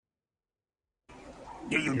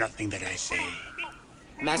Hear you nothing that I say.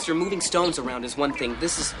 Master, moving stones around is one thing.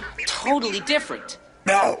 This is totally different.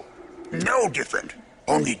 No different.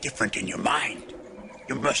 Only different in your mind.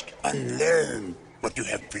 You must unlearn what you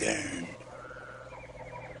have learned.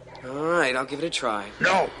 All right, I'll give it a try.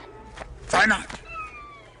 No. Try not.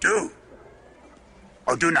 Do.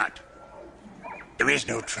 Or do not. There is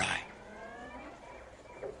no try.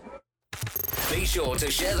 Be sure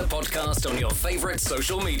to share the podcast on your favorite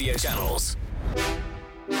social media channels.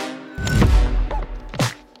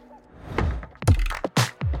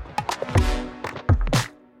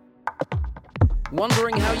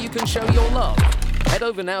 Wondering how you can show your love? Head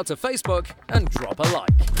over now to Facebook and drop a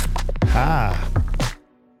like.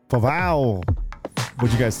 Wow.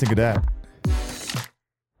 What'd you guys think of that?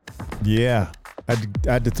 Yeah, I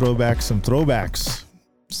had to throw back some throwbacks.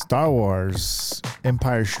 Star Wars,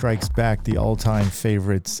 Empire Strikes Back, the all-time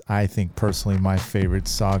favorites. I think personally my favorite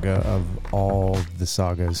saga of all the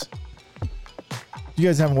sagas. You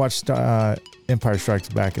guys haven't watched Empire Strikes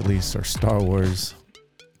Back at least, or Star Wars,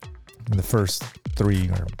 in the first three,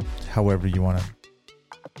 or however you want to,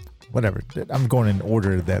 whatever. I'm going in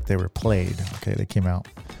order that they were played. Okay, they came out.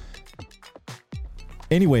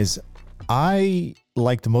 Anyways, I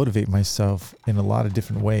like to motivate myself in a lot of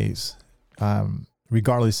different ways.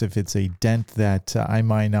 Regardless if it's a dent that I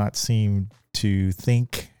might not seem to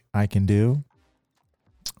think I can do,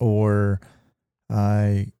 or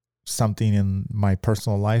something in my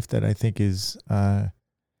personal life that I think is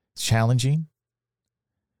challenging.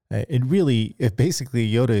 If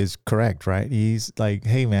basically Yoda is correct, right? He's like,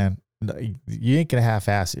 hey man, you ain't gonna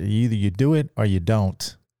half-ass it. Either you do it or you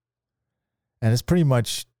don't. And it's pretty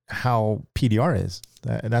much how PDR is.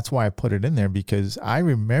 That's why I put it in there, because I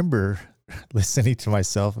remember listening to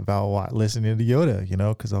myself about listening to Yoda,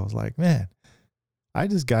 because I was like, man, I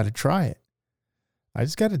just got to try it. I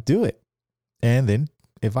just got to do it. And then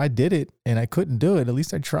if I did it and I couldn't do it, at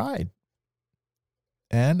least I tried.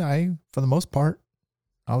 And for the most part,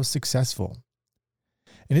 I was successful.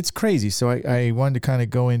 And it's crazy. So I wanted to kind of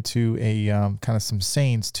go into a kind of some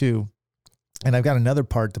sayings too. And I've got another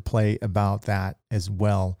part to play about that as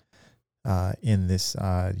well. In this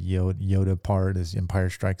Yoda part, is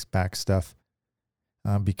Empire Strikes Back stuff,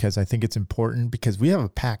 because I think it's important, because we have a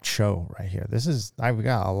packed show right here. I've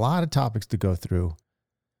got a lot of topics to go through,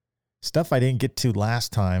 stuff I didn't get to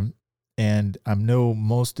last time, and I know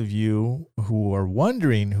most of you who are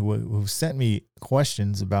wondering, who sent me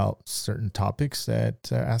questions about certain topics,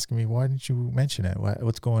 that are asking me, why didn't you mention it?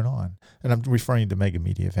 What's going on? And I'm referring to Mega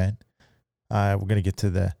Media Event. We're going to get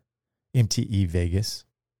to the MTE Vegas.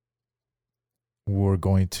 We're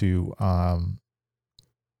going to,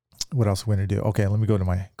 what else we're going to do? Okay, let me go to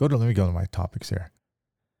my topics here.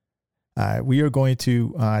 We are going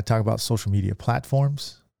to talk about social media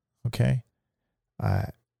platforms. Okay.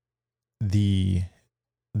 The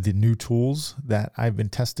new tools that I've been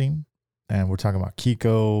testing, and we're talking about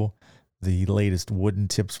Kiko, the latest wooden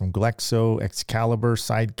tips from Glexo, Excalibur,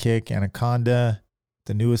 Sidekick, Anaconda,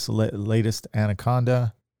 the latest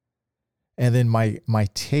Anaconda. And then my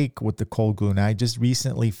take with the cold glue. Now, I just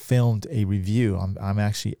recently filmed a review. I'm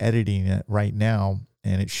actually editing it right now,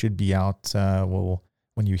 and it should be out.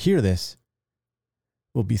 When you hear this,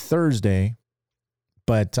 it will be Thursday,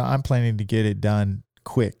 but I'm planning to get it done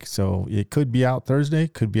quick. So it could be out Thursday,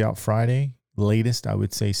 could be out Friday, latest I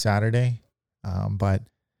would say Saturday. But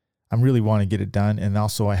I'm really want to get it done. And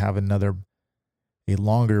also I have a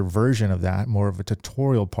longer version of that, more of a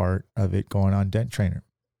tutorial part of it going on Dent Trainer.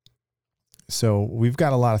 So we've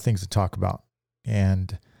got a lot of things to talk about.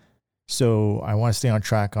 And so I want to stay on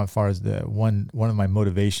track as far as the one of my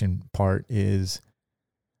motivation part is,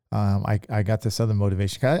 I got this other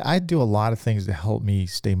motivation. I do a lot of things to help me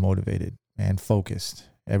stay motivated and focused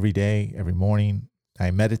every day, every morning.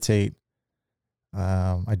 I meditate.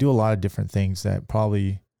 I do a lot of different things that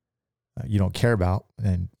probably you don't care about,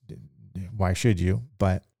 and why should you?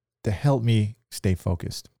 But to help me stay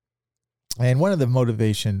focused. And one of the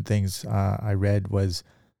motivation things I read was,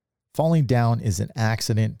 falling down is an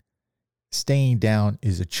accident. Staying down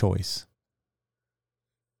is a choice.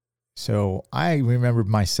 So I remember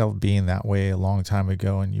myself being that way a long time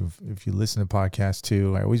ago. And if you listen to podcast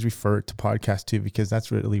 2, I always refer to podcast 2 because that's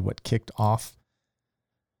really what kicked off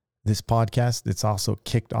this podcast. It's also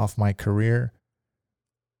kicked off my career.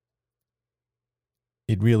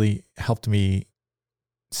 It really helped me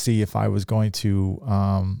see if I was going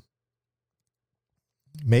to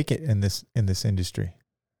make it in this industry,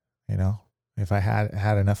 if I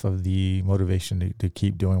had enough of the motivation to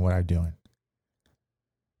keep doing what I'm doing.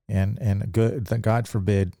 And God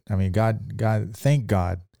forbid, thank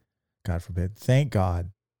God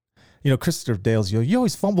Christopher Dale's, you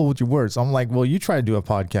always fumble with your words. I'm like, well, you try to do a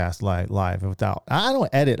podcast live without, I don't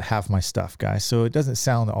edit half my stuff, guys. So it doesn't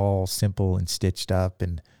sound all simple and stitched up.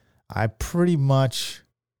 And I pretty much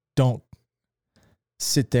don't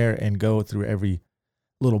sit there and go through every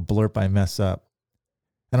little blurb I mess up.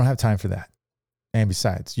 I don't have time for that. And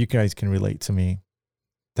besides, you guys can relate to me.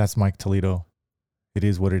 That's Mike Toledo. It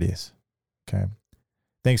is what it is. Okay.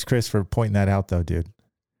 Thanks, Chris, for pointing that out, though, dude.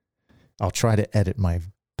 I'll try to edit my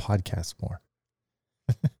podcast more.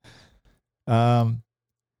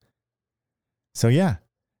 So yeah,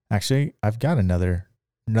 actually, I've got another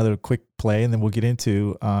quick play, and then we'll get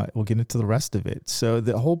into the rest of it. So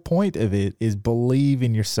the whole point of it is believe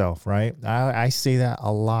in yourself, right? I say that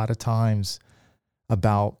a lot of times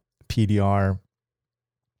about PDR,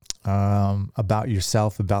 about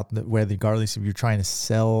yourself, about regardless if you're trying to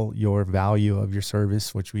sell your value of your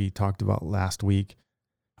service, which we talked about last week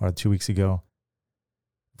or 2 weeks ago.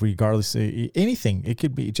 Regardless of anything, it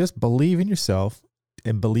could be just believe in yourself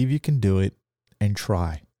and believe you can do it and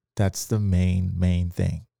try. That's the main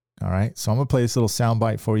thing. All right. So I'm going to play this little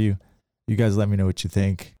soundbite for you. You guys let me know what you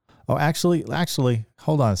think. Oh, actually,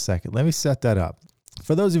 hold on a second. Let me set that up.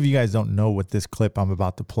 For those of you guys don't know what this clip I'm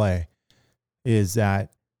about to play is,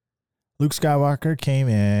 that Luke Skywalker came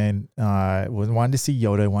in, wanted to see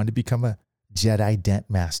Yoda, wanted to become a Jedi Dent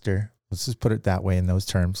Master. Let's just put it that way in those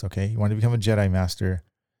terms. Okay. He wanted to become a Jedi Master.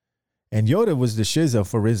 And Yoda was the shizzo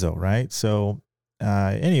for Rizzo, right? So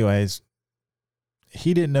anyways,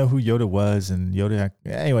 he didn't know who Yoda was. And he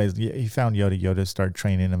found Yoda. Yoda started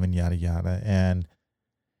training him and yada, yada. And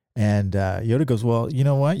Yoda goes, well, you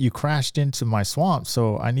know what? You crashed into my swamp,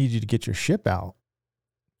 so I need you to get your ship out.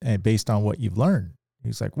 And based on what you've learned.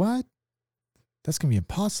 He's like, what? That's going to be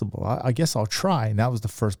impossible. I guess I'll try. And that was the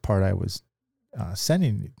first part I was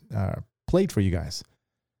played for you guys.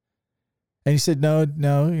 And he said, no,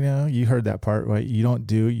 you heard that part, right? You don't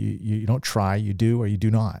try, you do or you do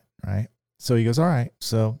not, right? So he goes, all right.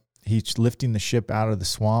 So he's lifting the ship out of the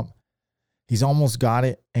swamp. He's almost got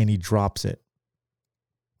it, and he drops it.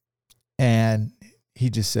 And he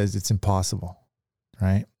just says it's impossible,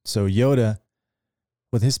 right? So Yoda,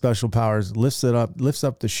 with his special powers, lifts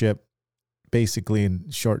up the ship, basically in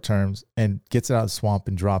short terms, and gets it out of the swamp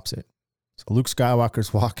and drops it. So Luke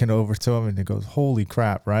Skywalker's walking over to him, and he goes, holy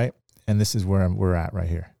crap, right? And this is where we're at right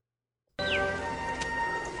here. I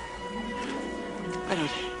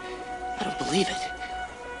don't believe it.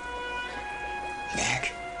 That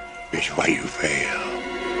is why you fail.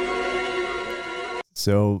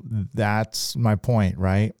 So that's my point,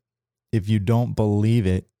 right? If you don't believe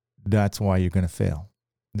it, that's why you're going to fail.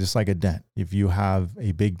 Just like a dent. If you have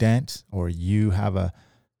a big dent, or you have a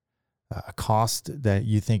cost that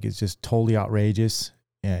you think is just totally outrageous,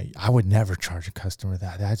 I would never charge a customer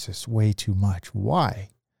that. That's just way too much. Why?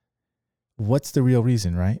 What's the real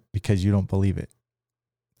reason, right? Because you don't believe it.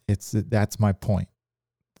 That's my point.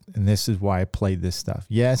 And this is why I played this stuff.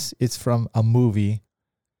 Yes, it's from a movie,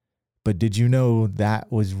 but did you know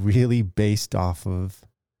that was really based off of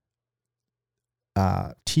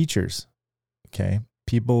teachers? Okay.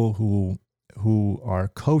 People who are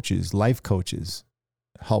coaches, life coaches,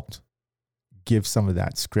 helped give some of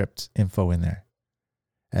that script info in there.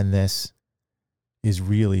 And this is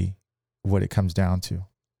really what it comes down to.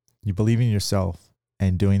 You believe in yourself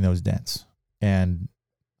and doing those dents and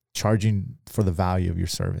charging for the value of your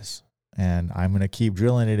service. And I'm going to keep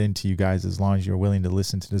drilling it into you guys as long as you're willing to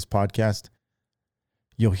listen to this podcast.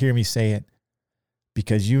 You'll hear me say it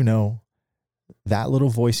because you know that little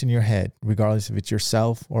voice in your head, regardless if it's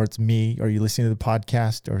yourself or it's me or you're listening to the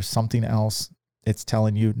podcast or something else, it's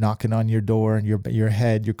telling you, knocking on your door, and your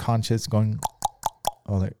head, your conscience going,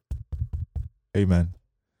 oh, like, hey man,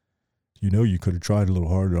 you could have tried a little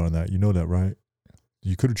harder on that. You know that, right?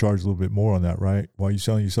 You could have charged a little bit more on that, right? Why are you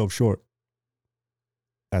selling yourself short?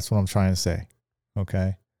 That's what I'm trying to say.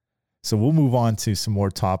 Okay. So we'll move on to some more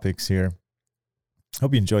topics here.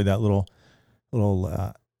 Hope you enjoyed that little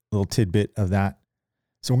tidbit of that.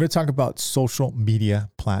 So we're going to talk about social media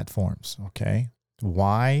platforms. Okay.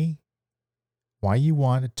 Why you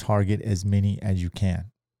want to target as many as you can.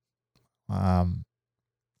 I'm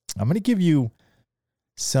going to give you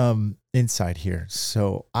some insight here.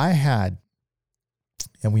 So I had,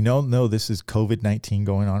 and we know this is COVID-19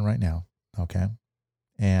 going on right now. Okay.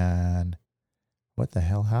 And what the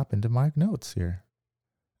hell happened to my notes here?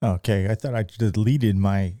 Okay. I thought I deleted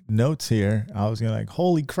my notes here. I was going to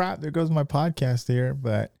holy crap, there goes my podcast here.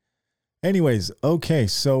 But anyways, okay.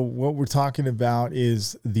 So what we're talking about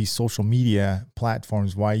is the social media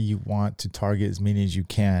platforms, why you want to target as many as you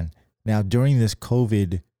can. Now, during this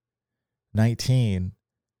COVID-19,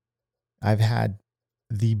 I've had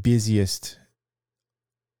the busiest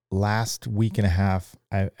last week and a half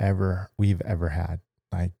we've ever had.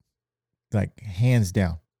 Like hands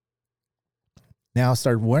down. Now I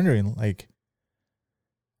started wondering, like,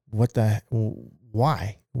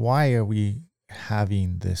 why are we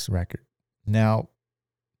having this record? Now,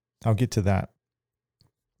 I'll get to that.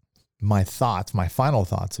 My final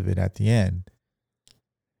thoughts of it at the end.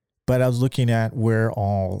 But I was looking at where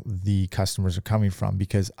all the customers are coming from,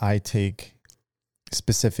 because I take a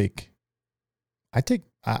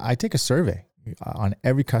survey on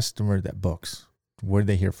every customer that books. Where do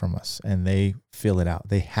they hear from us? And they fill it out.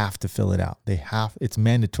 They have to fill it out. It's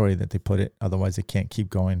mandatory that they put it. Otherwise they can't keep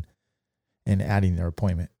going and adding their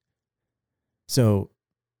appointment. So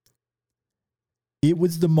it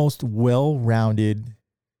was the most well-rounded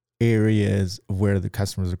areas where the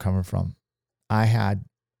customers are coming from. I had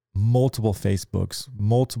multiple Facebooks,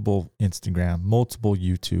 multiple Instagram, multiple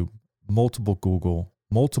YouTube, multiple Google,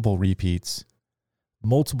 multiple repeats,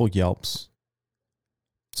 multiple Yelps.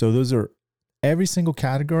 So those are, every single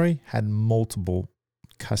category had multiple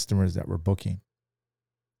customers that were booking.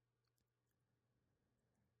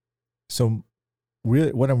 So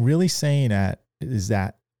really, what I'm really saying is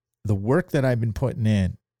that the work that I've been putting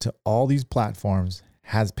in to all these platforms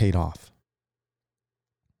has paid off,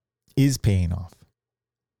 is paying off.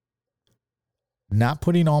 Not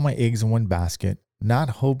putting all my eggs in one basket, not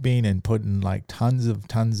hoping and putting like tons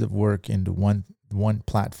of work into one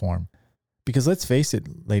platform. Because let's face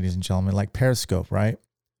it, ladies and gentlemen, like Periscope, right?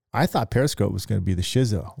 I thought Periscope was going to be the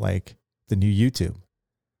shizzo, like the new YouTube.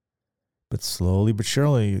 But slowly but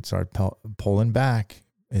surely, it started pulling back.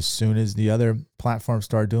 As soon as the other platforms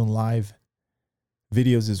started doing live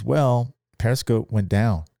videos as well, Periscope went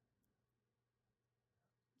down.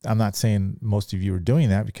 I'm not saying most of you are doing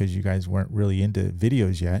that because you guys weren't really into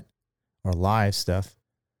videos yet or live stuff.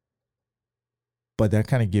 But that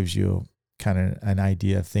kind of gives you kind of an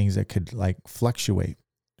idea of things that could like fluctuate.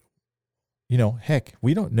 You know, heck,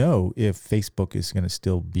 we don't know if Facebook is going to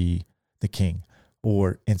still be the king,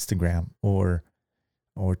 or Instagram, or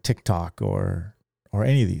TikTok, or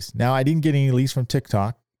any of these. Now, I didn't get any leads from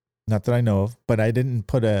TikTok, not that I know of, but I didn't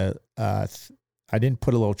put a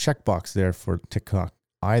little checkbox there for TikTok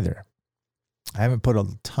either. I haven't put a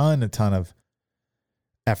ton of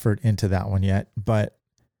effort into that one yet, but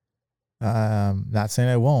not saying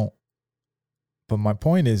I won't. But my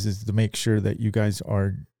point is to make sure that you guys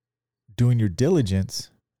are doing your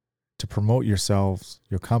diligence to promote yourselves,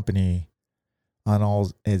 your company,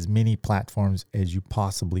 on as many platforms as you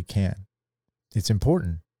possibly can. It's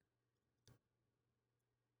important.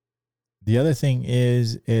 The other thing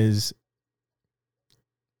is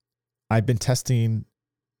I've been testing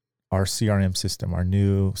our CRM system, our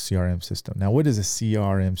new CRM system. Now, what is a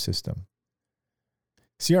CRM system?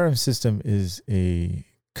 CRM system is a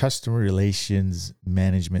customer relations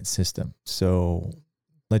management system. So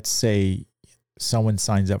let's say someone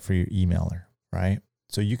signs up for your emailer, right?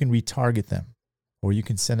 So you can retarget them, or you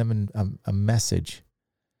can send them a message,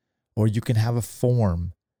 or you can have a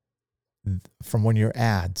form from one of your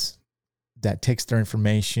ads that takes their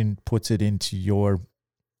information, puts it into your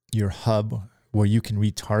hub, where you can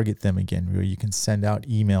retarget them again, where you can send out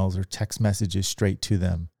emails or text messages straight to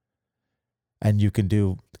them. And you can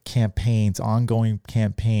do campaigns, ongoing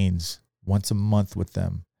campaigns once a month with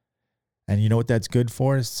them. And you know what that's good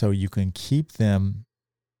for? So you can keep them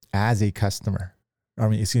as a customer.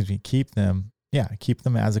 Keep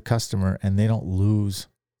them as a customer, and they don't lose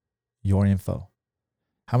your info.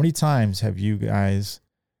 How many times have you guys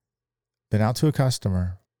been out to a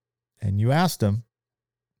customer and you asked them,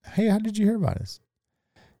 hey, how did you hear about us?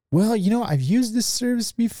 Well, I've used this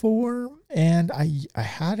service before, and I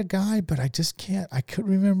had a guy, but I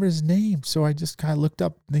couldn't remember his name. So I just kind of looked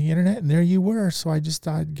up the internet, and there you were. So I just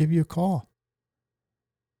thought I'd give you a call.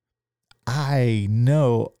 I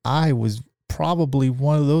know I was probably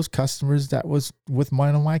one of those customers that was with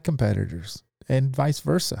one of my competitors, and vice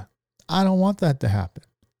versa. I don't want that to happen.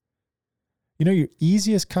 Your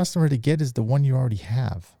easiest customer to get is the one you already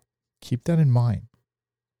have. Keep that in mind.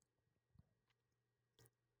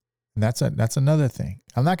 And that's another thing.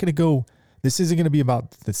 I'm not going to go, this isn't going to be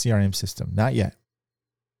about the CRM system, not yet.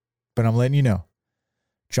 But I'm letting you know,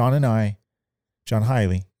 John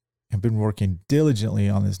Hiley, have been working diligently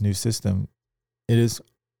on this new system. It is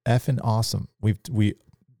effing awesome. We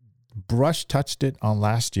touched it on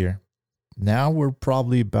last year. Now we're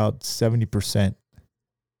probably about 70%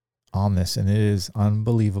 on this, and it is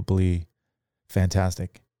unbelievably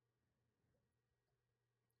fantastic.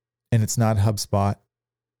 And it's not HubSpot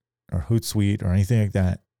or Hootsuite or anything like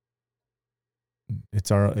that.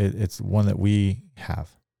 It's one that we have.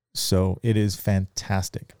 So it is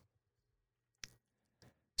fantastic.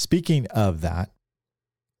 Speaking of that,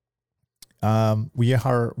 we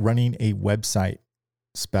are running a website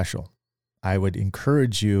special. I would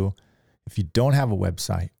encourage you, if you don't have a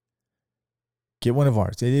website, get one of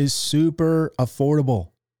ours. It is super affordable.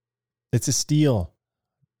 It's a steal.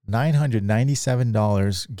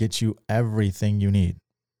 $997 gets you everything you need.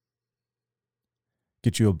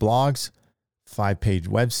 Get you a blogs, 5-page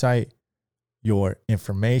website, your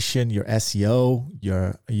information, your SEO,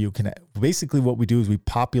 basically what we do is we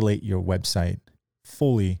populate your website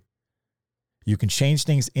fully. You can change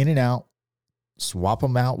things in and out, swap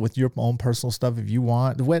them out with your own personal stuff if you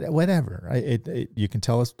want, whatever. You can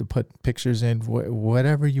tell us to put pictures in,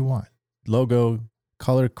 whatever you want. Logo,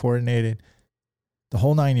 color coordinated, the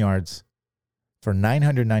whole 9 yards for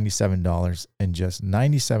 $997 and just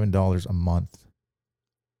 $97 a month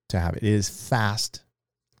to have it. It is fast.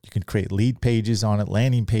 You can create lead pages on it,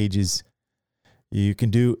 landing pages. You can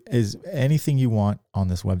do anything you want on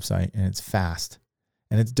this website, and it's fast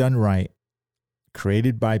and it's done right.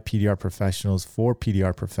 Created by PDR professionals for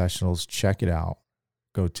PDR professionals. Check it out.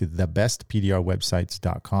 Go to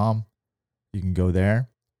thebestpdrwebsites.com. You can go there,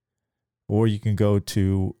 or you can go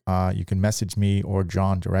to, you can message me or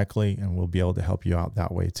John directly, and we'll be able to help you out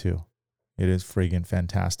that way too. It is friggin'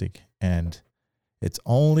 fantastic. And it's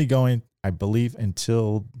only going, I believe,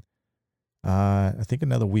 until, I think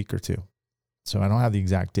another week or two. So I don't have the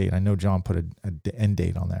exact date. I know John put an end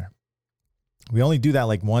date on there. We only do that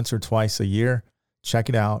like once or twice a year. Check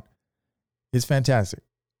it out. It's fantastic.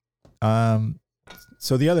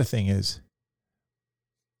 So the other thing is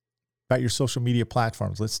about your social media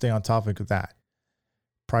platforms. Let's stay on topic with that.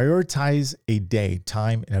 Prioritize a day,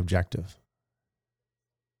 time, and objective.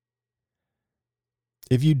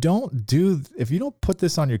 If you don't put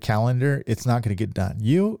this on your calendar, it's not going to get done.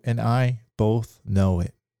 You and I both know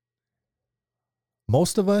it.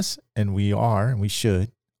 Most of us, and we are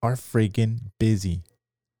freaking busy.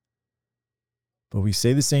 But we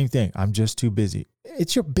say the same thing. I'm just too busy.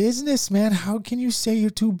 It's your business, man. How can you say you're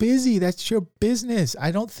too busy? That's your business.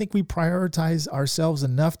 I don't think we prioritize ourselves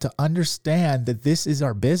enough to understand that this is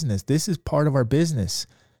our business. This is part of our business.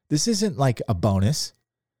 This isn't like a bonus.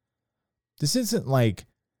 This isn't like,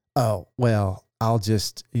 oh, well, I'll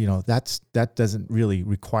just, that doesn't really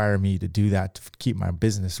require me to do that to keep my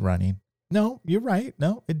business running. No, you're right.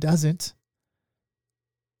 No, it doesn't.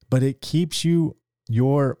 But it keeps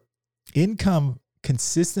your income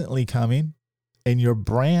consistently coming and your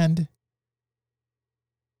brand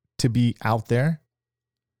to be out there.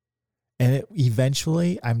 And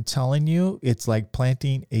eventually, I'm telling you, it's like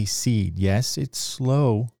planting a seed. Yes, it's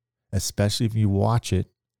slow, especially if you watch it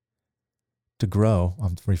to grow,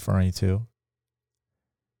 I'm referring to.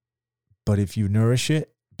 But if you nourish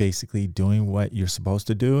it, basically doing what you're supposed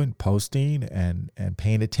to do and posting and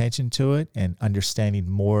paying attention to it and understanding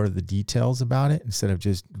more of the details about it instead of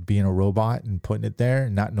just being a robot and putting it there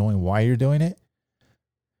and not knowing why you're doing it.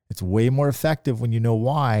 It's way more effective when you know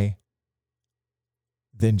why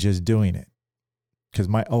than just doing it. Because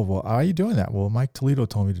why are you doing that? Well, Mike Toledo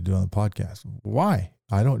told me to do it on the podcast. Why?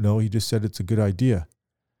 I don't know. He just said it's a good idea.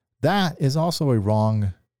 That is also a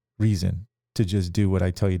wrong reason to just do what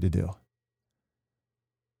I tell you to do.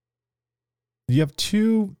 You have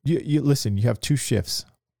two shifts.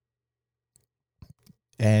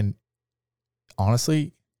 And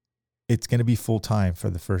honestly, it's going to be full time for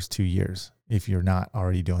the first 2 years if you're not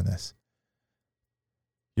already doing this.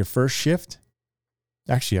 Your first shift,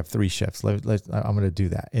 actually you have 3 shifts. I'm going to do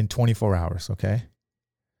that in 24 hours, okay?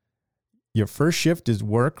 Your first shift is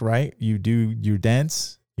work, right? You do your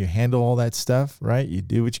dance, you handle all that stuff, right? You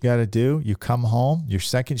do what you got to do. You come home. Your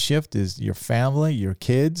second shift is your family, your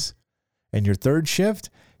kids. And your third shift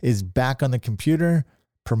is back on the computer,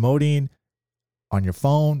 promoting on your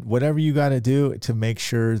phone, whatever you got to do to make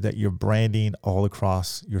sure that you're branding all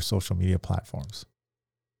across your social media platforms.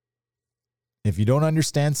 If you don't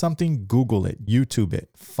understand something, Google it, YouTube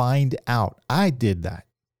it, find out. I did that.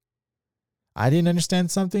 I didn't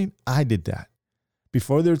understand something, I did that.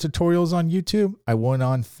 Before there were tutorials on YouTube, I went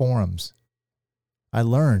on forums. I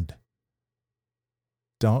learned.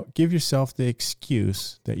 Don't give yourself the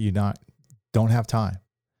excuse that you don't have time.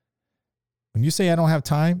 When you say I don't have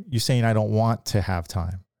time, you're saying I don't want to have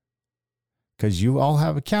time. Because you all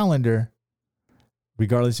have a calendar,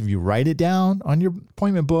 regardless if you write it down on your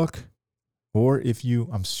appointment book, or if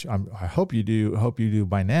you, I hope you do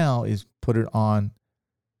by now, is put it on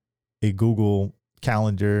a Google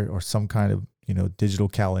calendar or some kind of, digital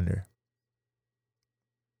calendar.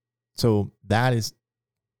 So that's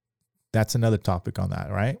another topic on that,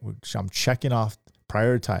 right? Which I'm checking off,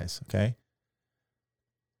 prioritize, okay?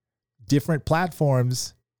 different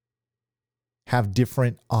platforms have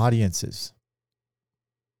different audiences.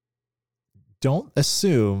 Don't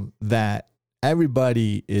assume that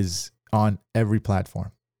everybody is on every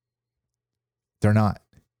platform. They're not.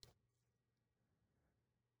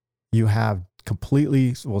 You have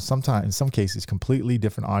sometimes in some cases, completely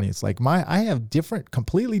different audience. Like I have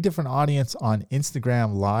completely different audience on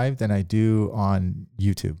Instagram Live than I do on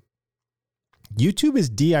YouTube. YouTube is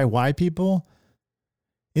DIY people.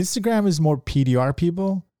 Instagram is more PDR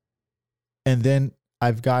people. And then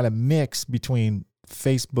I've got a mix between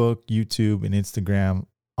Facebook, YouTube, and Instagram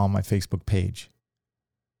on my Facebook page.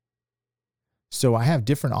 So I have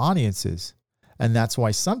different audiences. And that's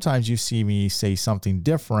why sometimes you see me say something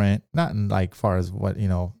different, not in like far as what,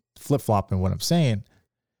 flip-flopping what I'm saying,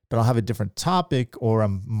 but I'll have a different topic or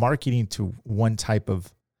I'm marketing to one type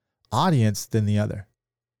of audience than the other.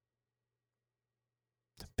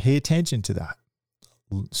 Pay attention to that.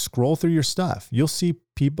 Scroll through your stuff. You'll see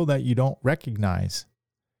people that you don't recognize.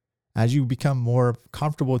 As you become more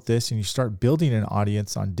comfortable with this and you start building an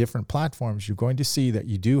audience on different platforms, you're going to see that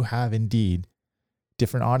you do have indeed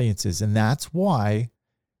different audiences. And that's why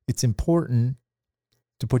it's important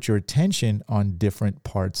to put your attention on different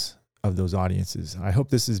parts of those audiences. I hope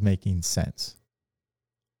this is making sense.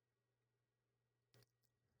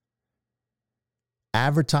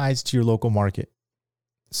 Advertise to your local market.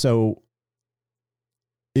 So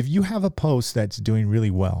if you have a post that's doing really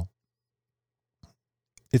well,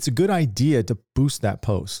 it's a good idea to boost that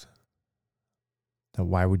post. Now,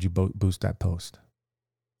 why would you boost that post?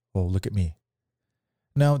 Well, look at me.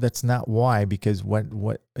 No, that's not why, because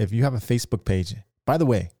what if you have a Facebook page, by the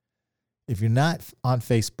way, if you're not on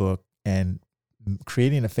Facebook and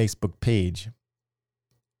creating a Facebook page,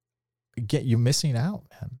 you're missing out,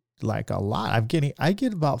 man. Like a lot. I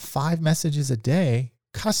get about 5 messages a day,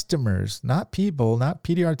 customers, not people, not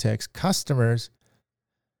PDR text, customers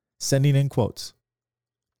sending in quotes.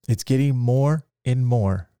 It's getting more and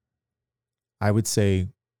more, I would say,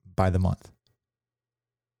 by the month.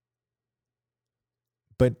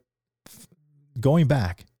 But going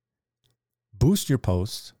back, boost your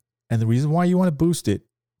posts. And the reason why you want to boost it,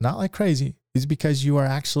 not like crazy, is because you are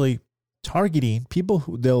actually targeting people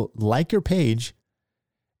who they'll like your page.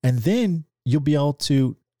 And then you'll be able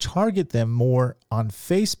to target them more on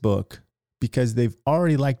Facebook because they've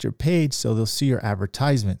already liked your page. So they'll see your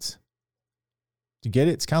advertisements. You get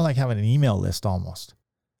it? It's kind of like having an email list almost.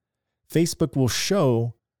 Facebook will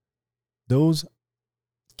show those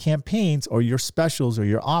campaigns or your specials or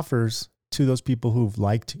your offers to those people who've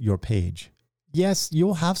liked your page. Yes,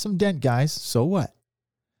 you'll have some dent, guys. So what?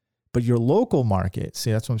 But your local market,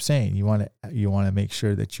 see, that's what I'm saying. You want to make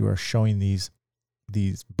sure that you are showing these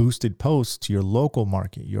boosted posts to your local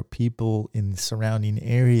market, your people in the surrounding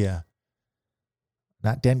area,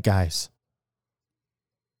 not dent guys.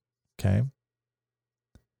 Okay.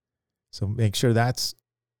 So make sure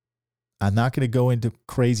I'm not going to go into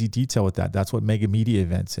crazy detail with that. That's what Mega Media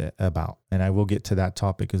Event's about. And I will get to that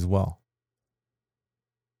topic as well.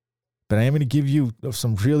 But I am going to give you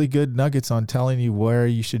some really good nuggets on telling you where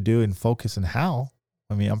you should do and focus and how.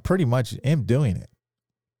 I mean, I'm pretty much am doing it.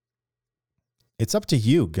 It's up to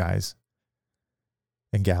you, guys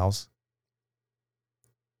and gals,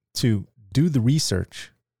 to do the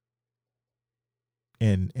research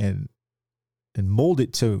and mold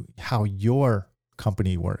it to how your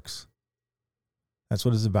company works. That's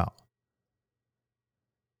what it's about.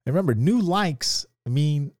 And remember, new likes,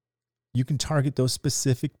 you can target those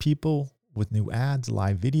specific people with new ads,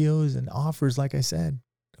 live videos, and offers, like I said.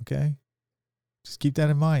 Okay? Just keep that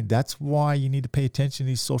in mind. That's why you need to pay attention to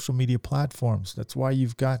these social media platforms. That's why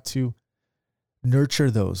you've got to nurture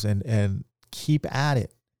those and keep at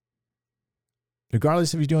it.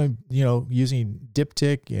 Regardless if you're doing, using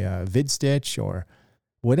Diptych, VidStitch, or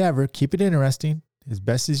whatever, keep it interesting as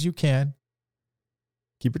best as you can.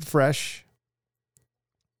 Keep it fresh.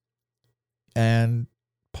 And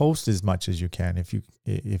post as much as you can if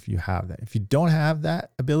you have that. If you don't have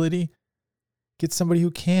that ability, get somebody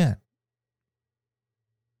who can.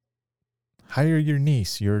 Hire your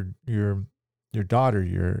niece, your daughter,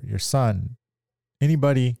 your son,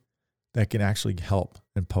 anybody that can actually help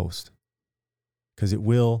and post. Because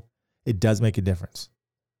it does make a difference.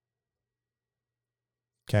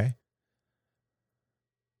 Okay.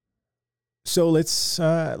 So let's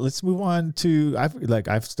move on to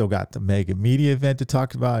I've still got the Mega Media Event to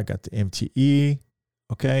talk about. I got the MTE.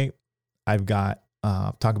 Okay. I've got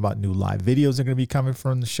talk about new live videos that are going to be coming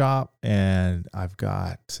from the shop, and I've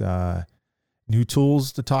got new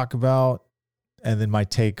tools to talk about, and then my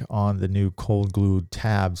take on the new cold glued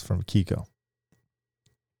tabs from Kiko.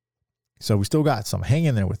 So we still got some. Hang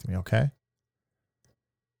in there with me, okay?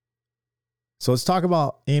 So let's talk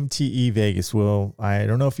about MTE Vegas. Well, I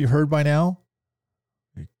don't know if you heard by now.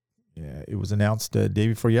 Yeah, it was announced the day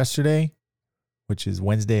before yesterday, which is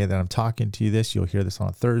Wednesday that I'm talking to you this. You'll hear this on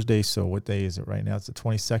a Thursday. So what day is it right now? It's the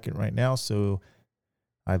 22nd right now. So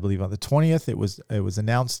I believe on the 20th, it was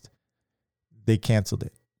announced they canceled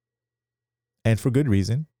it. And for good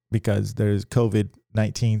reason, because there's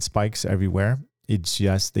COVID-19 spikes everywhere. It's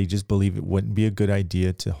just, they just believe it wouldn't be a good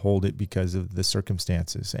idea to hold it because of the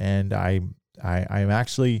circumstances. And I'm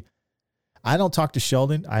actually, I don't talk to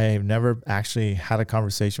Sheldon. I have never actually had a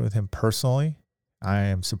conversation with him personally. I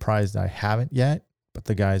am surprised I haven't yet, but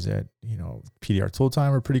the guys at, PDR Tool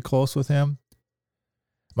Time are pretty close with him.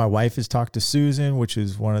 My wife has talked to Susan, which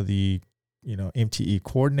is one of the, MTE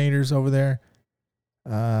coordinators over there.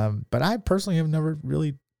 But I personally have never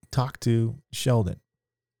really talked to Sheldon.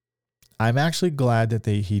 I'm actually glad that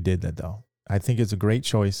he did that though. I think it's a great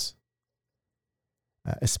choice,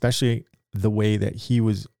 especially the way that he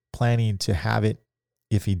was planning to have it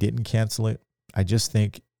if he didn't cancel it. I just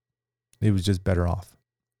think it was just better off.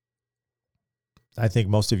 I think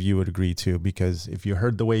most of you would agree too, because if you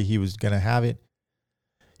heard the way he was going to have it,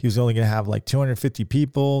 he was only going to have like 250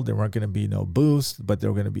 people. There weren't going to be no booths, but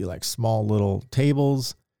there were going to be like small little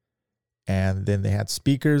tables. And then they had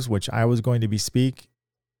speakers, which I was going to speak,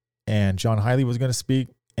 and John Hiley was going to speak,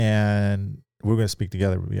 and we're going to speak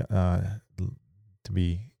together, to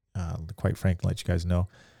be quite frank, and let you guys know.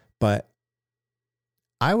 But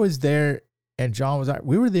I was there, and John was,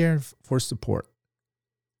 we were there for support,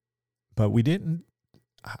 but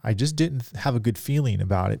I just didn't have a good feeling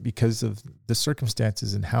about it because of the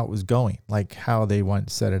circumstances and how it was going, like how they wanted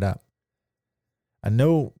to set it up. And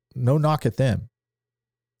no knock at them.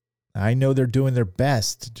 I know they're doing their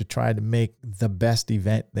best to try to make the best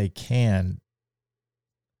event they can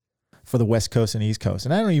for the West Coast and East Coast.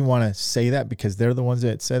 And I don't even want to say that because they're the ones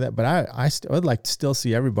that say that, but I would like to still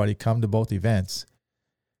see everybody come to both events.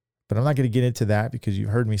 But I'm not going to get into that because you've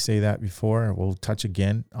heard me say that before, and we'll touch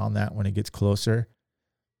again on that when it gets closer.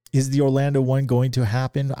 Is the Orlando one going to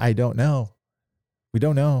happen? I don't know. We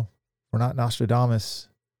don't know. We're not Nostradamus.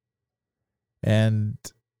 And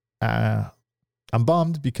I'm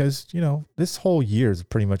bummed because, this whole year is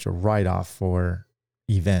pretty much a write-off for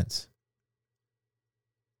events.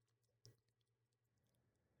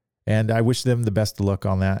 And I wish them the best of luck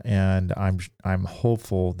on that. And I'm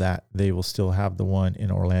hopeful that they will still have the one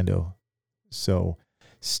in Orlando. So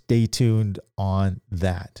stay tuned on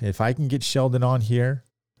that. If I can get Sheldon on here,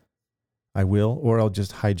 I will, or I'll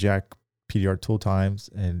just hijack PDR Tool Times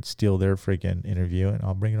and steal their freaking interview, and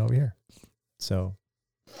I'll bring it over here. So,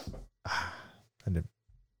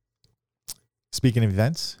 speaking of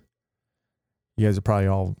events, you guys are probably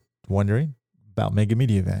all wondering about Mega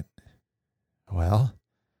Media event. Well,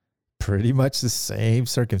 pretty much the same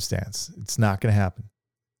circumstance. It's not going to happen.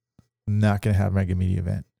 Not going to have Mega Media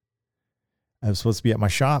event. I was supposed to be at my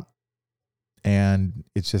shop, and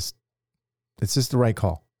it's just the right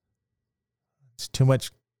call. It's too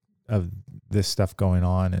much of this stuff going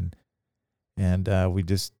on, and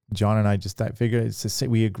John and I just figured it's the same.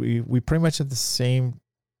 We agree. We pretty much have the same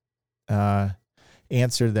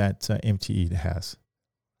answer that MTE has.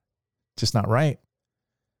 Just not right.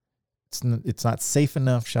 It's not safe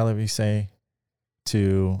enough, shall we say,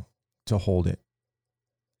 to hold it.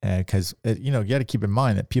 And because you got to keep in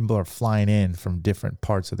mind that people are flying in from different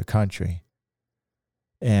parts of the country,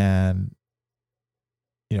 and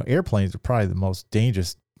airplanes are probably the most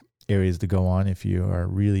dangerous areas to go on if you are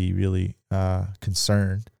really, really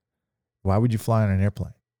concerned. Why would you fly on an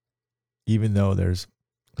airplane? Even though there's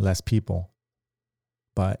less people.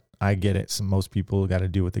 But I get it. So most people got to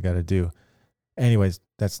do what they got to do. Anyways,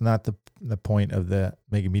 that's not the point of the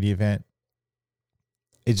Mega Media event.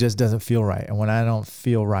 It just doesn't feel right. And when I don't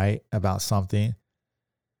feel right about something,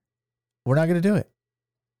 we're not going to do it.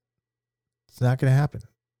 It's not going to happen.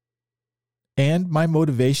 And my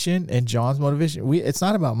motivation and John's motivation, it's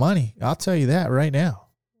not about money. I'll tell you that right now.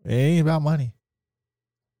 It ain't about money.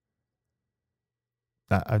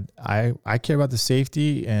 I care about the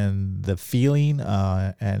safety and the feeling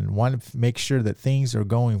and want to make sure that things are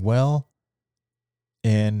going well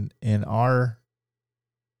in our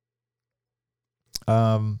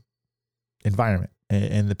environment,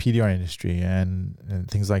 in the PDR industry and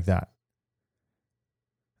things like that.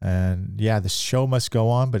 And yeah, the show must go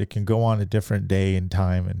on, but it can go on a different day and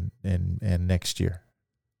time and next year.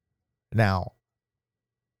 Now,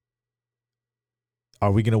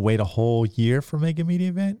 are we going to wait a whole year for Mega Media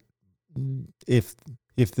event? If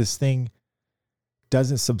this thing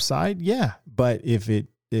doesn't subside, yeah. But if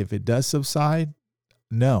it does subside,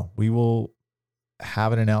 no, we will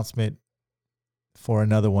have an announcement for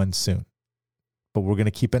another one soon. But we're going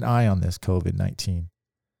to keep an eye on this COVID-19.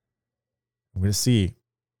 We're going to see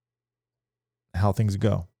how things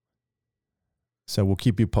go. So we'll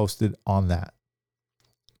keep you posted on that.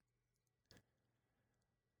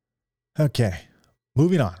 Okay,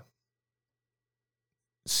 moving on.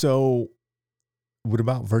 So what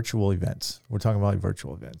about virtual events? We're talking about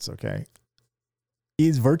virtual events, okay?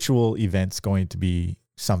 Is virtual events going to be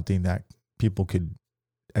something that people could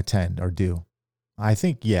attend or do? I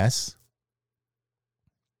think yes.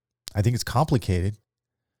 I think it's complicated.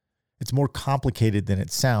 It's more complicated than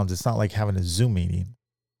it sounds. It's not like having a Zoom meeting.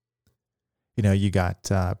 You know, you got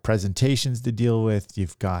presentations to deal with.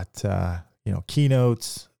 You've got,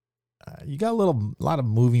 keynotes. You got a lot of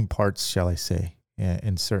moving parts, shall I say,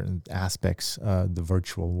 in certain aspects of the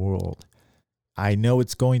virtual world. I know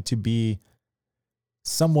it's going to be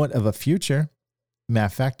somewhat of a future. Matter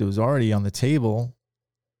of fact, it was already on the table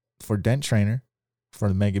for Dent Trainer for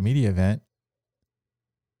the Mega Media event.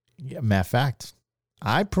 Yeah, matter of fact,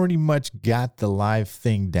 I pretty much got the live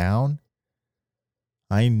thing down.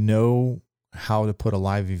 I know how to put a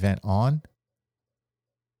live event on.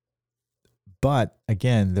 But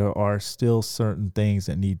again, there are still certain things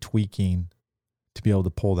that need tweaking to be able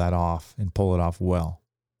to pull that off and pull it off well.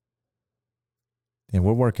 And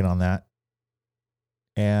we're working on that.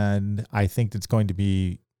 And I think it's going to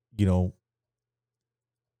be,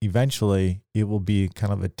 eventually it will be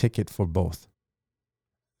kind of a ticket for both.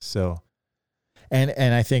 So, and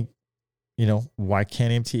I think, why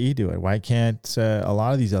can't MTE do it? Why can't a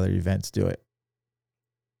lot of these other events do it?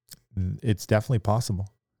 It's definitely possible.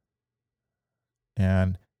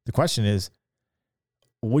 And the question is,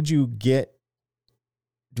 would you get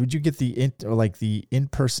the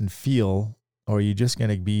in-person feel, or are you just going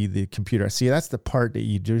to be the computer? See, that's the part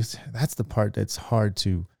that's hard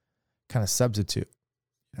to kind of substitute.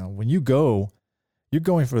 When you go, you're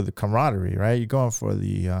going for the camaraderie, right? You're going for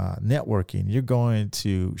the networking. You're going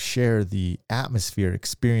to share the atmosphere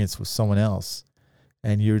experience with someone else.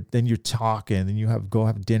 And you're talking, and you go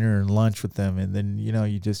have dinner and lunch with them. And then,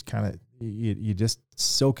 you just kind of, you just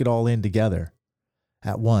soak it all in together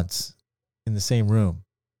at once in the same room.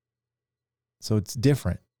 So it's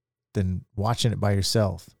different than watching it by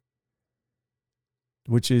yourself,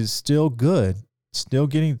 which is still good, still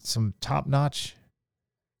getting some top-notch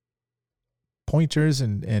pointers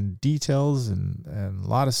and details and a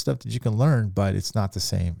lot of stuff that you can learn, but it's not the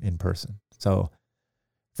same in person. So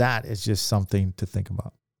that is just something to think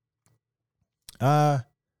about.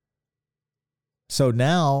 So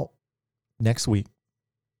now, next week,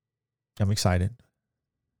 I'm excited.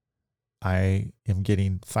 I am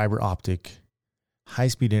getting fiber optic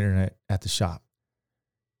high-speed internet at the shop.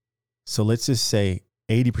 So let's just say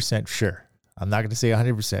 80% sure. I'm not going to say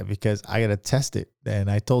 100% because I got to test it. And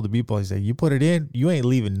I told the people, I said, you put it in, you ain't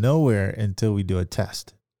leaving nowhere until we do a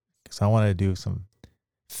test. Because I want to do some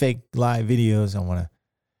fake live videos. I want to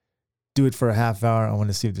do it for a half hour. I want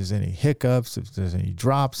to see if there's any hiccups, if there's any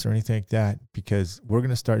drops or anything like that, because we're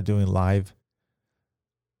going to start doing live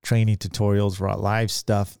training tutorials, live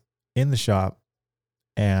stuff in the shop,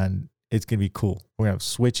 and it's going to be cool. We're going to have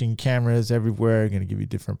switching cameras everywhere. We're going to give you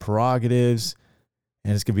different prerogatives,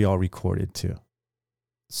 and it's going to be all recorded too.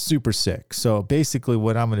 Super sick. So basically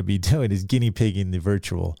what I'm going to be doing is guinea pigging the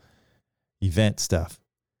virtual event stuff,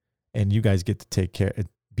 and you guys get to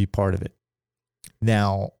be part of it.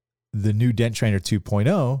 Now, the new Dent Trainer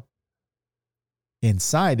 2.0,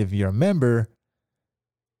 inside, if you're a member,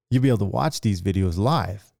 you'll be able to watch these videos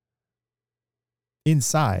live.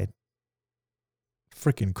 Inside.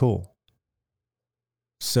 Freaking cool.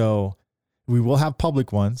 So we will have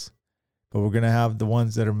public ones, but we're going to have the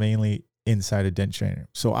ones that are mainly inside a Dent Trainer.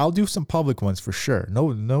 So I'll do some public ones for sure.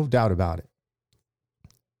 No doubt about it.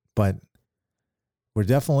 But we're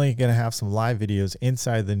definitely going to have some live videos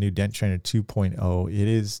inside the new Dent Trainer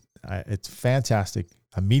 2.0. It's fantastic.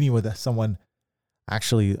 I'm meeting with someone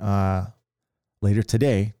actually later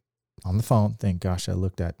today on the phone. Thank gosh I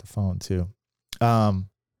looked at the phone too.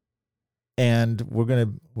 And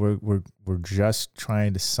we're just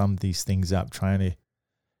trying to sum these things up, trying to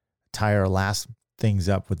tie our last things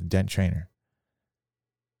up with the Dent Trainer.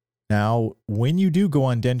 Now, when you do go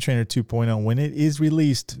on Dent Trainer 2.0, when it is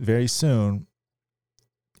released very soon,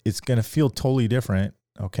 it's going to feel totally different,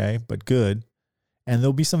 okay, but good. And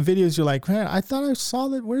there'll be some videos you're like, man, I thought I saw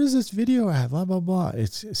that. Where is this video at? Blah, blah, blah.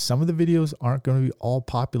 It's some of the videos aren't going to be all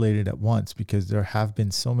populated at once because there have been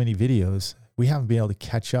so many videos. We haven't been able to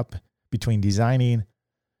catch up between designing,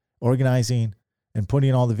 organizing, and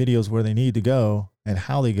putting all the videos where they need to go and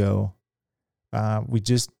how they go.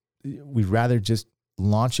 We'd rather just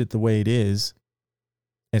launch it the way it is.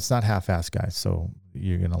 It's not half-assed, guys, so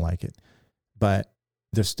you're going to like it. But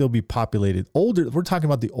there'll still be populated older. We're talking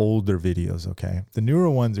about the older videos, okay? The newer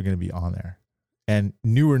ones are going to be on there. And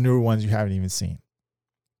newer ones you haven't even seen.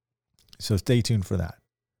 So stay tuned for that.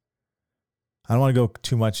 I don't want to go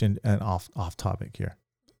too much in and off topic here.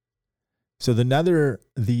 So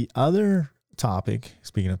the other topic,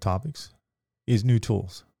 speaking of topics, is new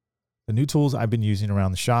tools. The new tools I've been using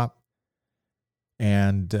around the shop.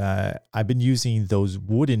 And I've been using those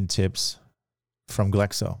wooden tips from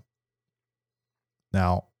Glexo.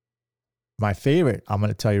 Now, my favorite, I'm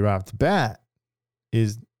going to tell you right off the bat,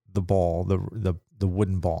 is the ball, the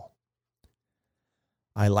wooden ball.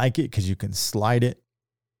 I like it because you can slide it.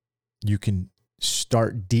 You can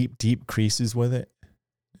start deep creases with it,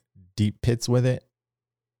 deep pits with it.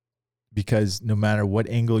 Because no matter what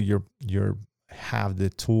angle you have the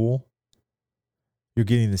tool, you're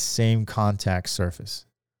getting the same contact surface.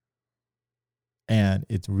 And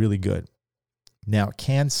it's really good. Now, it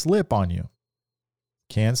can slip on you.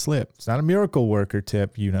 Can slip. It's not a miracle worker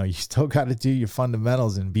tip. You still got to do your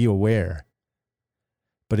fundamentals and be aware.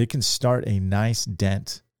 But it can start a nice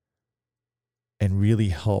dent and really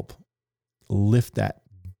help lift that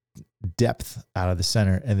depth out of the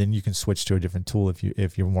center. And then you can switch to a different tool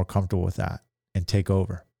if you're more comfortable with that and take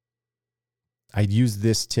over. I'd use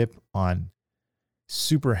this tip on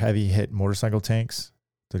super heavy hit motorcycle tanks,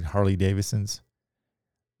 the Harley Davidsons,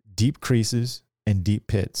 deep creases and deep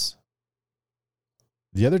pits.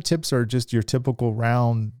 The other tips are just your typical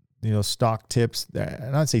round, stock tips.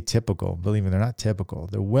 And I'd say typical. Believe me, they're not typical.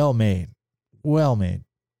 They're well made.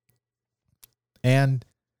 And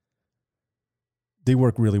they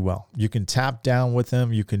work really well. You can tap down with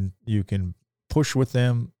them. You can push with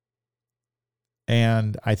them.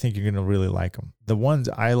 And I think you're going to really like them. The ones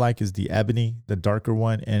I like is the ebony, the darker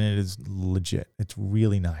one, and it is legit. It's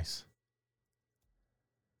really nice.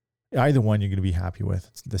 Either one you're going to be happy with.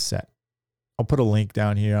 It's the set. I'll put a link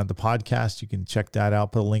down here on the podcast. You can check that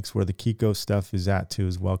out. Put links where the Kiko stuff is at too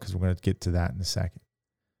as well, because we're going to get to that in a second.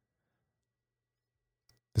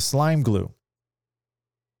 The slime glue.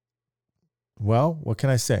 Well, what can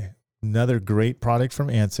I say? Another great product from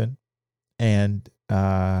Anson, and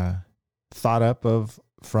thought up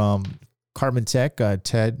from Carbon Tech,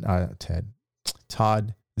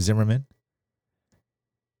 Todd Zimmerman.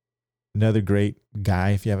 Another great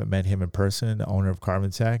guy. If you haven't met him in person, the owner of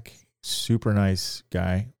Carbon Tech, super nice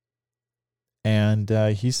guy. And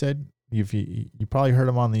he said, you probably heard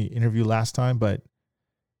him on the interview last time, but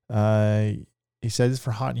he said it's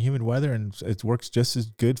for hot and humid weather, and it works just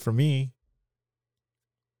as good for me.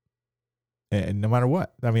 And no matter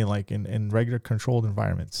what, I mean, like in regular controlled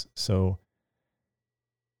environments. So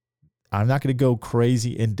I'm not going to go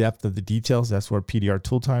crazy in depth of the details. That's what PDR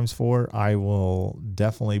Tool Time's for. I will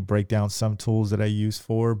definitely break down some tools that I use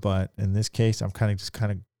for, but in this case, I'm kind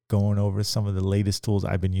of going over some of the latest tools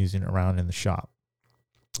I've been using around in the shop.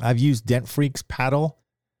 I've used Dent Freaks paddle.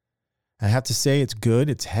 I have to say it's good.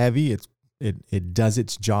 It's heavy. It does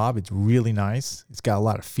its job. It's really nice. It's got a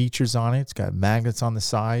lot of features on it. It's got magnets on the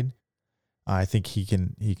side. I think he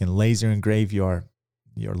can laser engrave your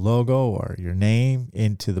logo or your name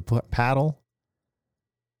into the paddle.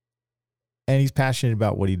 And he's passionate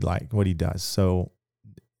about what he does. So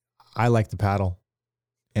I like the paddle,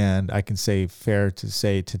 and I can say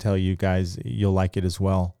to tell you guys, you'll like it as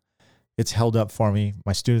well. It's held up for me.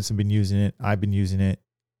 My students have been using it. I've been using it,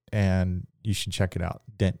 and you should check it out.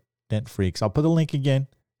 Dent Freaks. I'll put the link again.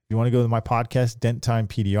 If you want to go to my podcast,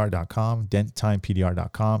 denttimepdr.com,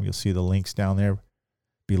 denttimepdr.com. You'll see the links down there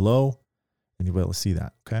below, and you'll be able to see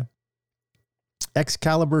that, okay?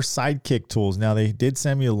 Excalibur Sidekick tools. Now, they did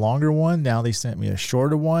send me a longer one. Now they sent me a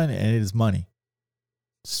shorter one, and it is money.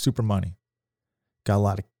 Super money. Got a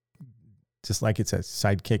lot of, just like it says,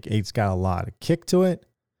 Sidekick 8's got a lot of kick to it.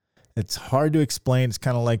 It's hard to explain. It's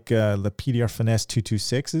kind of like the PDR Finesse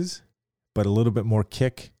 226s, but a little bit more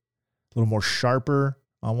kick, a little more sharper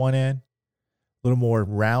on one end, a little more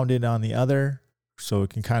rounded on the other. So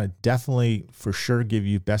it can kind of definitely for sure give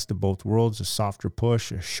you best of both worlds, a softer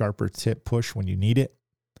push, a sharper tip push when you need it.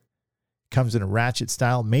 Comes in a ratchet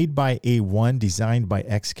style, made by A1, designed by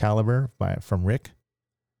Excalibur from Rick.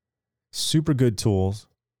 Super good tools.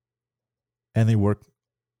 And they work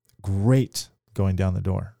great going down the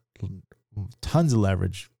door. Tons of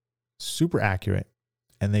leverage, super accurate,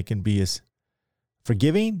 and they can be as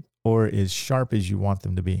forgiving or as sharp as you want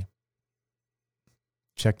them to be.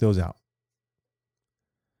 Check those out.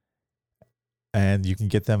 And you can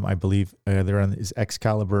get them, I believe, they're on is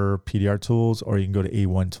Excalibur PDR Tools, or you can go to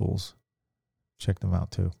A1 Tools. Check them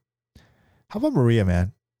out too. How about Maria,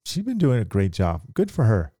 man? she's been doing a great job. Good for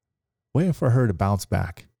her. Waiting for her to bounce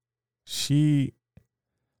back. She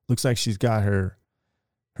looks like she's got her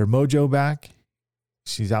mojo back.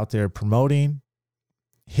 She's out there promoting,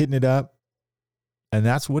 hitting it up. And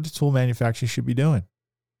that's what the tool manufacturer should be doing.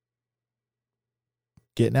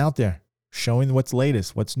 Getting out there, showing what's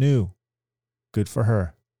latest, what's new. Good for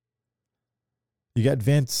her. You got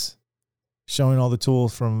Vince showing all the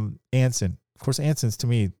tools from Anson. Of course, Anson's, to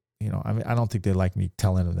me, I mean, I don't think they like me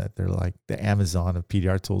telling them that they're like the Amazon of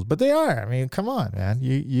PDR tools, but they are. I mean, come on, man.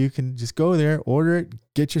 You can just go there, order it,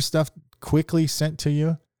 get your stuff quickly sent to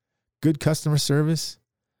you. Good customer service.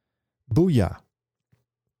 Booyah.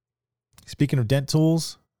 Speaking of dent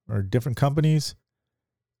tools or different companies,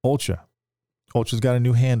 Ultra. Ultra's got a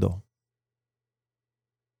new handle.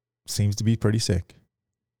 Seems to be pretty sick.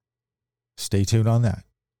 Stay tuned on that.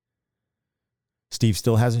 Steve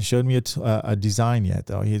still hasn't showed me a design yet,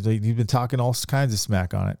 though. He's been talking all kinds of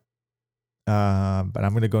smack on it. But I'm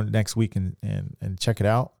going to go next week and check it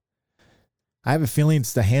out. I have a feeling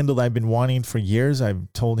it's the handle that I've been wanting for years.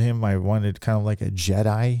 I've told him I wanted kind of like a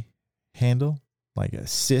Jedi handle, like a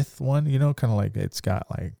Sith one, kind of like it's got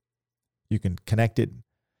like, you can connect it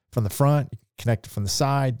from the front, connect it from the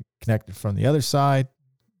side, connect it from the other side.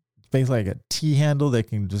 It's basically like a T handle that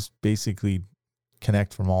can just basically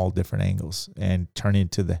connect from all different angles and turn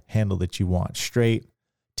into the handle that you want. Straight,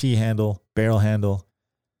 T handle, barrel handle.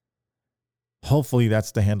 Hopefully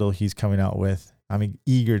that's the handle he's coming out with. I'm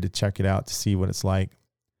eager to check it out to see what it's like.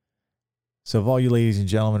 So if all you ladies and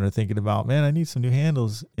gentlemen are thinking about, man, I need some new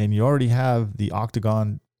handles, and you already have the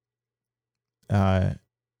octagon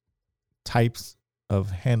types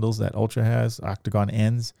of handles that Ultra has, octagon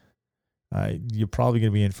ends, you're probably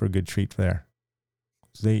going to be in for a good treat there.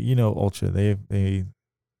 Ultra, they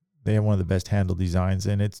have one of the best handle designs,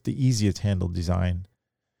 and it's the easiest handle design.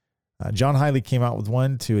 John Hiley came out with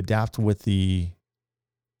one to adapt with the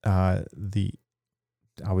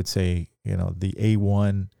I would say, the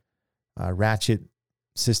A1 ratchet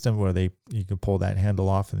system where you can pull that handle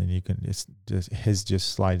off and then you can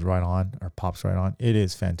just slides right on or pops right on. It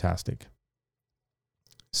is fantastic.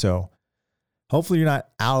 So hopefully you're not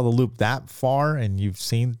out of the loop that far and you've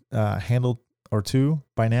seen a handle or two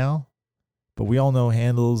by now, but we all know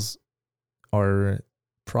handles are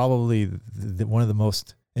probably one of the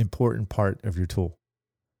most important part of your tool.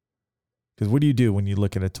 Because what do you do when you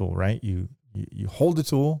look at a tool, right? You hold the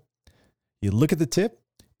tool, you look at the tip,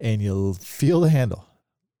 and you'll feel the handle.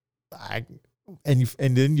 And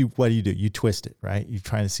then what do? You twist it, right? You're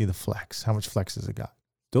trying to see the flex. How much flex has it got?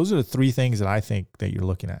 Those are the three things that I think that you're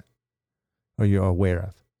looking at or you're aware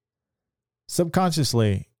of.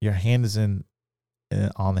 Subconsciously, your hand is on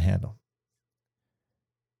the handle.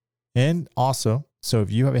 And also, so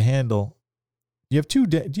if you have a handle, you have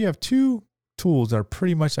two tools that are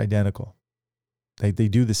pretty much identical. They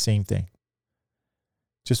do the same thing.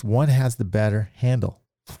 Just one has the better handle.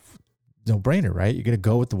 No brainer, right? You're going to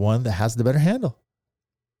go with the one that has the better handle.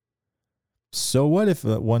 So what if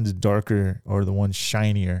one's darker or the one's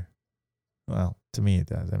shinier? Well, to me it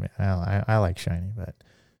does. I mean, I like shiny,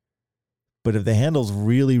 but if the handle's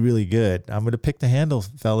really, really good, I'm going to pick the handle,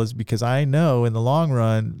 fellas, because I know in the long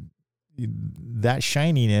run, that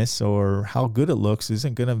shininess or how good it looks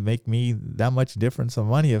isn't going to make me that much difference of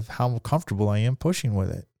money of how comfortable I am pushing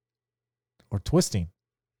with it or twisting.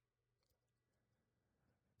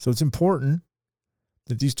 So it's important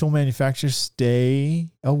that these tool manufacturers stay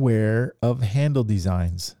aware of handle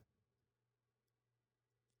designs.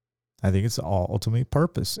 I think it's all ultimately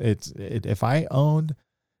purpose. If I owned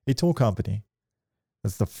a tool company,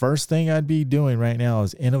 that's the first thing I'd be doing right now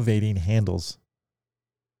is innovating handles.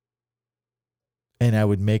 And I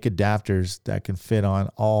would make adapters that can fit on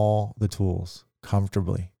all the tools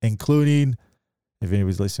comfortably, including, if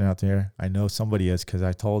anybody's listening out there, I know somebody is because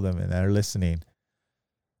I told them and they're listening,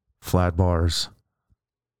 flat bars.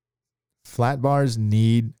 Flat bars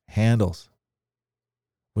need handles.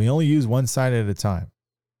 We only use one side at a time.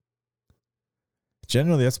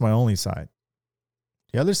 Generally, that's my only side.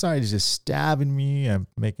 The other side is just stabbing me. I'm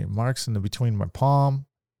making marks between my palm.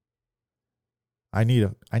 I need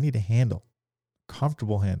a handle.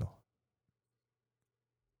 Comfortable handle.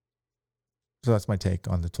 So that's my take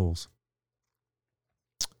on the tools.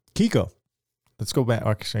 Kiko. Let's go back.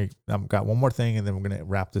 Actually, I've got one more thing and then we're going to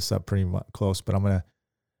wrap this up pretty much close, but I'm going to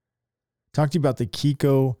talk to you about the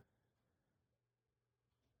Kiko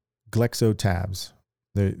Glexo tabs.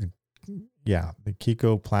 The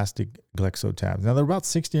Kiko plastic Glexo tabs. Now they're about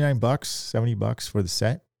 $69, $70 for the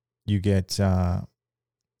set. You get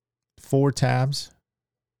 4 tabs.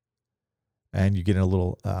 And you get a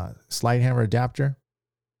little slide hammer adapter.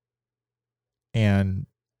 And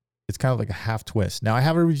It's kind of like a half twist. Now I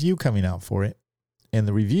have a review coming out for it, and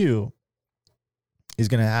the review is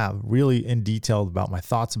going to have really in detail about my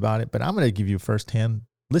thoughts about it, but I'm going to give you firsthand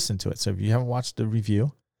listen to it. So if you haven't watched the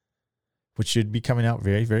review, which should be coming out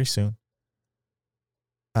very, very soon,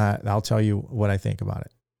 I'll tell you what I think about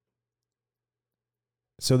it.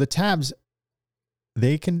 So the tabs,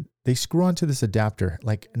 they screw onto this adapter,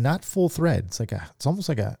 like not full thread. It's almost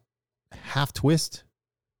like a half twist.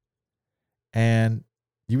 And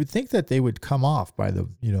you would think that they would come off by the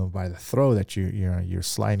throw that you're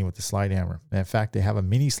sliding with the slide hammer. And in fact, they have a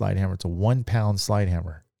mini slide hammer. It's a 1 pound slide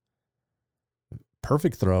hammer.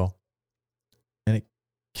 Perfect throw. And it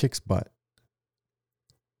kicks butt.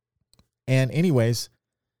 And anyways,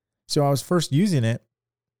 so I was first using it,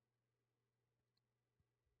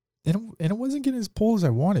 and it wasn't getting as pull as I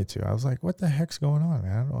wanted to. I was like, what the heck's going on,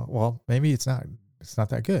 man? Well, maybe it's not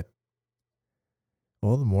that good.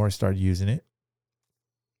 Well, the more I started using it,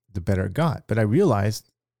 the better it got. But I realized,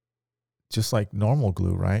 just like normal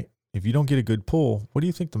glue, right? If you don't get a good pull, what do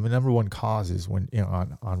you think the number one cause is when,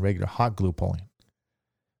 on regular hot glue pulling?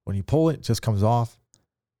 When you pull it, it just comes off.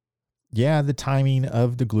 Yeah, the timing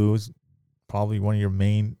of the glue is probably one of your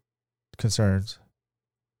main concerns.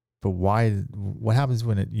 But what happens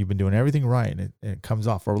when you've been doing everything right and it comes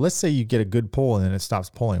off? Or let's say you get a good pull and then it stops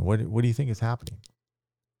pulling. What do you think is happening?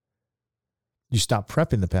 You stop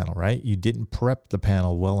prepping the panel, right? You didn't prep the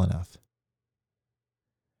panel well enough.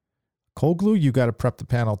 Cold glue, you got to prep the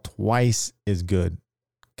panel twice as good,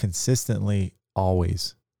 consistently,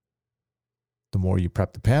 always. The more you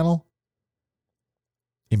prep the panel,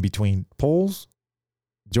 in between pulls,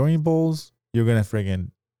 joining pulls, you're going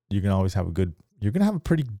to always have you're going to have a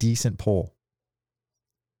pretty decent pull.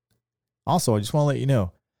 Also, I just want to let you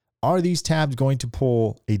know, are these tabs going to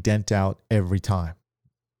pull a dent out every time?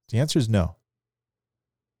 The answer is no.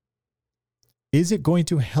 Is it going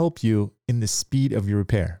to help you in the speed of your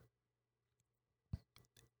repair?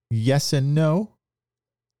 Yes and no.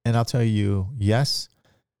 And I'll tell you yes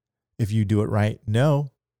if you do it right. No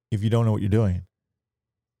if you don't know what you're doing.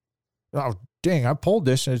 Oh, dang, I pulled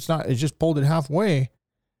this and it just pulled it halfway.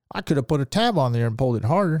 I could have put a tab on there and pulled it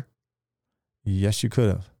harder. Yes, you could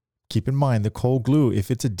have. Keep in mind, the cold glue,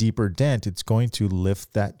 if it's a deeper dent, it's going to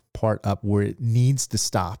lift that part up where it needs to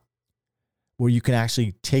stop, where you can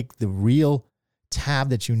actually take the real tab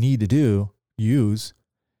that you need to use,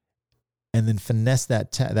 and then finesse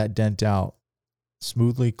that dent out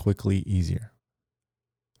smoothly, quickly, easier.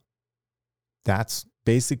 That's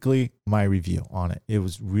basically my review on it. It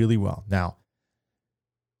was really well. Now,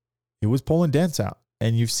 it was pulling dents out,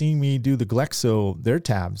 and you've seen me do the Glexo, their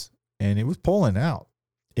tabs, and it was pulling out,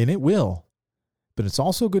 and it will, but it's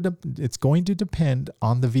also it's going to depend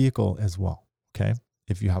on the vehicle as well. Okay.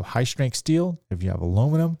 If you have high strength steel, if you have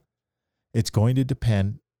aluminum, it's going to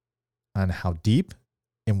depend on how deep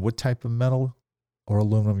and what type of metal or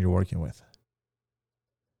aluminum you're working with.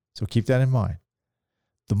 So keep that in mind.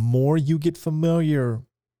 The more you get familiar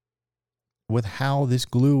with how this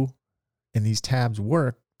glue and these tabs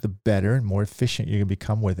work, the better and more efficient you're going to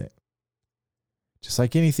become with it. Just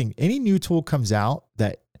like anything, any new tool comes out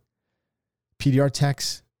that PDR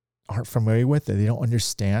techs aren't familiar with, that they don't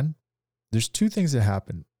understand, there's two things that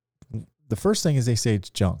happen. The first thing is they say it's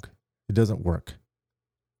junk. It doesn't work.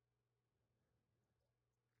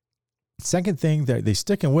 Second thing, they're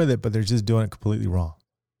sticking with it, but they're just doing it completely wrong.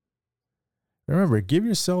 Remember, give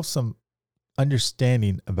yourself some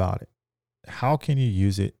understanding about it. How can you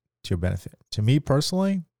use it to your benefit? To me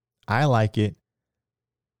personally, I like it.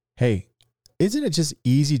 Hey, isn't it just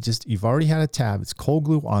easy? You've already had a tab. It's cold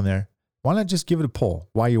glue on there. Why not just give it a pull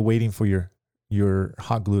while you're waiting for your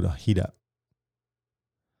hot glue to heat up?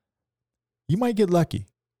 You might get lucky.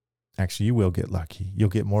 Actually, you will get lucky. You'll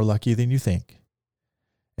get more lucky than you think.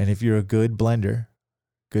 And if you're a good blender,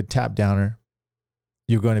 good tap downer,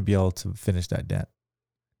 you're going to be able to finish that dent.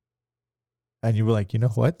 And you were like, you know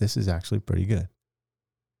what? This is actually pretty good.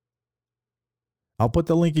 I'll put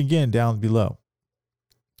the link again down below.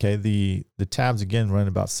 Okay, the tabs again run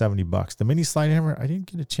about $70. The mini slide hammer, I didn't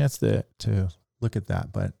get a chance to look at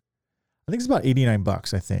that, but I think it's about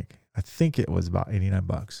 $89, I think it was about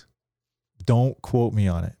 $89. Don't quote me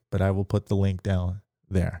on it, but I will put the link down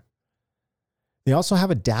there. They also have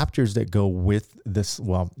adapters that go with this.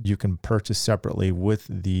 Well, you can purchase separately with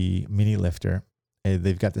the mini lifter.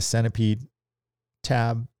 They've got the Centipede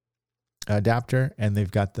tab adapter, and they've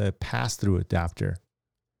got the pass-through adapter.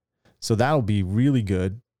 So that'll be really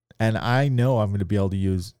good. And I know I'm going to be able to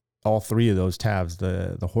use all three of those tabs,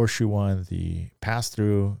 the horseshoe one, the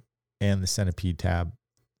pass-through, and the Centipede tab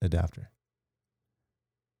adapter.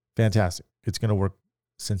 Fantastic. It's going to work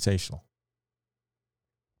sensational.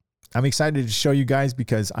 I'm excited to show you guys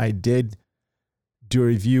because I did do a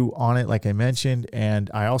review on it, like I mentioned, and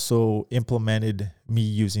I also implemented me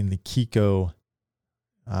using the Kiko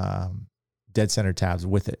dead center tabs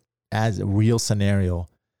with it as a real scenario.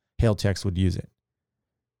 Hailtex would use it.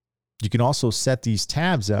 You can also set these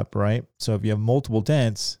tabs up, right? So if you have multiple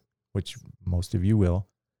dents, which most of you will,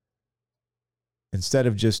 instead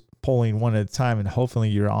of just pulling one at a time and hopefully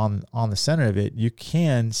you're on the center of it, you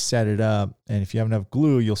can set it up. And if you have enough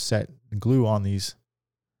glue, you'll set glue on these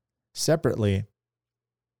separately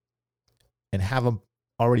and have them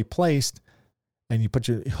already placed. And you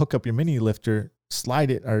hook up your mini lifter,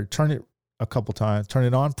 slide it or turn it a couple times, turn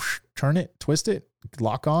it on, turn it, twist it,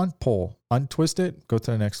 lock on, pull, untwist it, go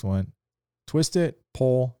to the next one, twist it,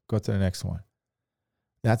 pull, go to the next one.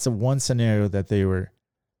 That's a one scenario that they were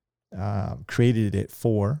created it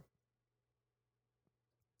for.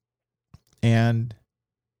 And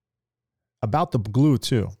about the glue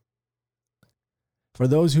too. For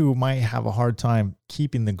those who might have a hard time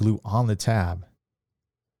keeping the glue on the tab,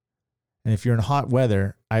 and if you're in hot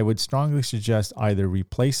weather, I would strongly suggest either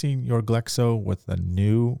replacing your Glexo with a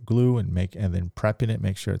new glue and then prepping it,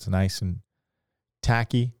 make sure it's nice and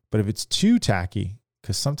tacky. But if it's too tacky,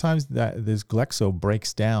 because sometimes this Glexo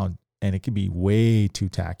breaks down and it can be way too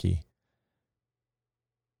tacky,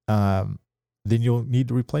 then you'll need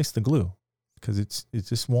to replace the glue because it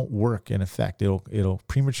just won't work in effect. It'll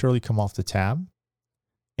prematurely come off the tab.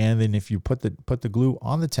 And then if you put the glue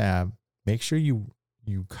on the tab, make sure you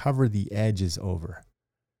cover the edges over.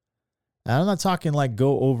 And I'm not talking like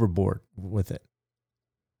go overboard with it,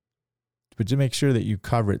 but just make sure that you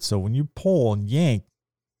cover it. So when you pull and yank,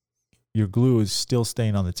 your glue is still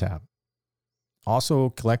staying on the tab. Also,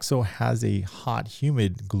 Glexo has a hot,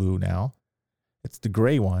 humid glue now. It's the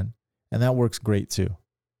gray one, and that works great too.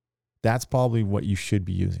 That's probably what you should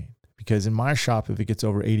be using because in my shop, if it gets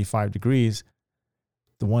over 85 degrees,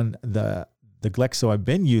 the Glexo I've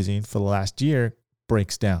been using for the last year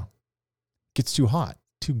breaks down. Gets too hot,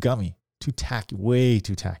 too gummy, too tacky, way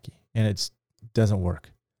too tacky, and it doesn't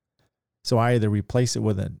work. So I either replace it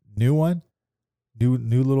with a new one, new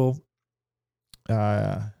little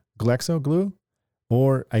Glexo glue,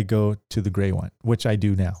 or I go to the gray one, which I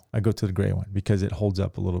do now. I go to the gray one because it holds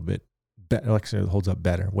up a little bit better. It holds up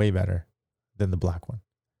better, way better than the black one.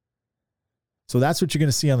 So that's what you're going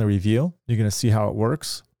to see on the review. You're going to see how it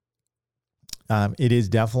works. It is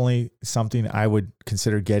definitely something I would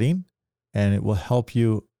consider getting, and it will help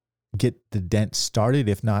you get the dent started,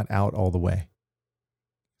 if not out all the way.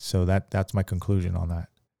 So that's my conclusion on that.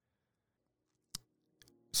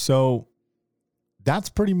 So that's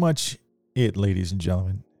pretty much it, ladies and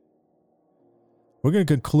gentlemen. We're going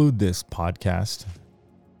to conclude this podcast.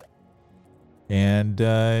 And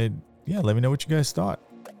let me know what you guys thought.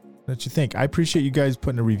 What you think. I appreciate you guys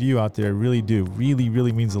putting a review out there. I really do. Really,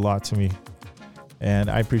 really means a lot to me. And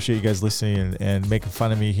I appreciate you guys listening and making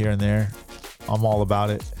fun of me here and there. I'm all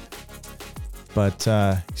about it. But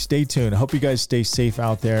stay tuned. I hope you guys stay safe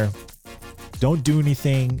out there. Don't do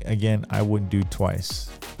anything, again, I wouldn't do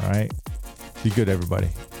twice. All right? Be good, everybody.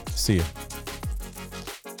 See you.